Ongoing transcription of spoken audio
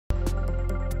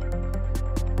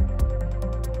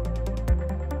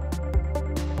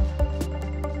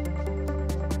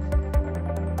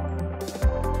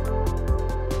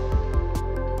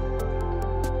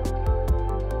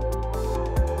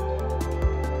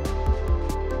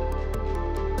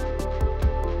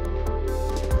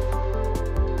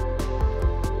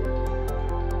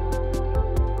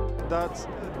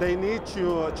they need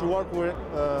to work with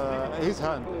his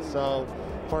hand. So,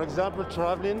 for example,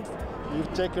 traveling, you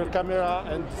take your camera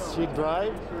and stick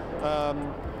drive.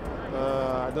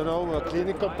 I don't know, a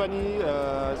cleaning company,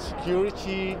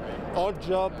 security, all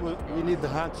job, we need the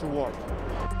hand to work.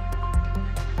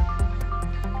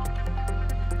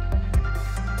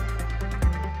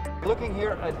 Looking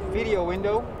here at video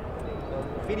window.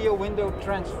 Video window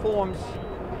transforms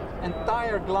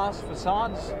entire glass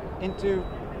facades into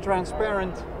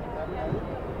transparent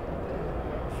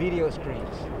video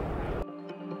screens.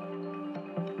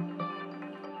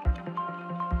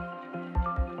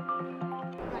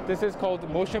 This is called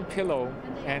motion pillow,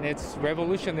 and it's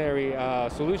revolutionary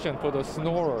solution for the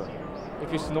snorer.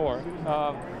 If you snore,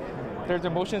 there's a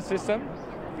motion system.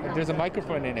 There's a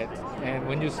microphone in it, and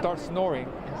when you start snoring,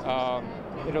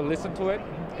 it'll listen to it.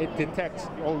 It detects,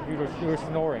 oh, you're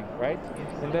snoring, right?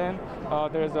 And then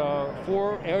there's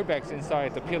 4 airbags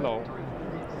inside the pillow,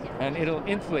 and it'll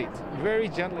inflate very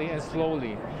gently and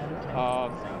slowly.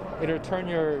 It'll turn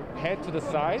your head to the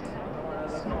side,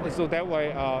 so that way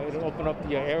it'll open up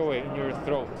the airway in your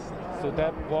throat. So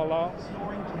that, voila,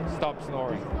 stop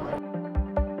snoring.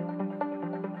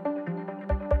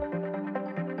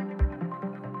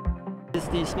 This is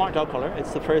the Smart Dog Collar.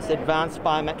 It's the first advanced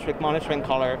biometric monitoring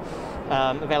collar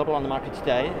available on the market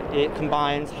today. It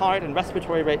combines heart and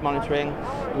respiratory rate monitoring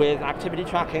with activity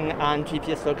tracking and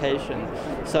GPS location.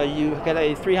 So you get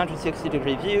a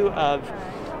 360-degree view of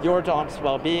your dog's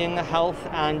well-being, health,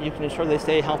 and you can ensure they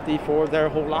stay healthy for their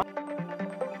whole life.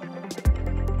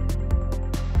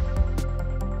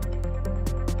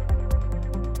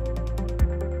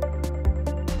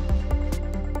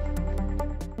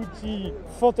 Outil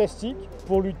fantastique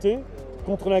pour lutter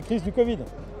contre la crise du Covid.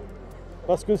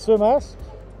 Parce que ce masque,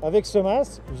 avec ce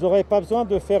masque, vous n'aurez pas besoin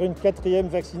de faire une 4e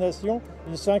vaccination,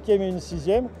 une 5e et une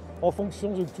 6e, en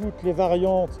fonction de toutes les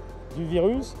variantes du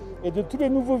virus et de tous les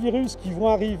nouveaux virus qui vont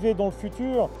arriver dans le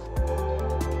futur.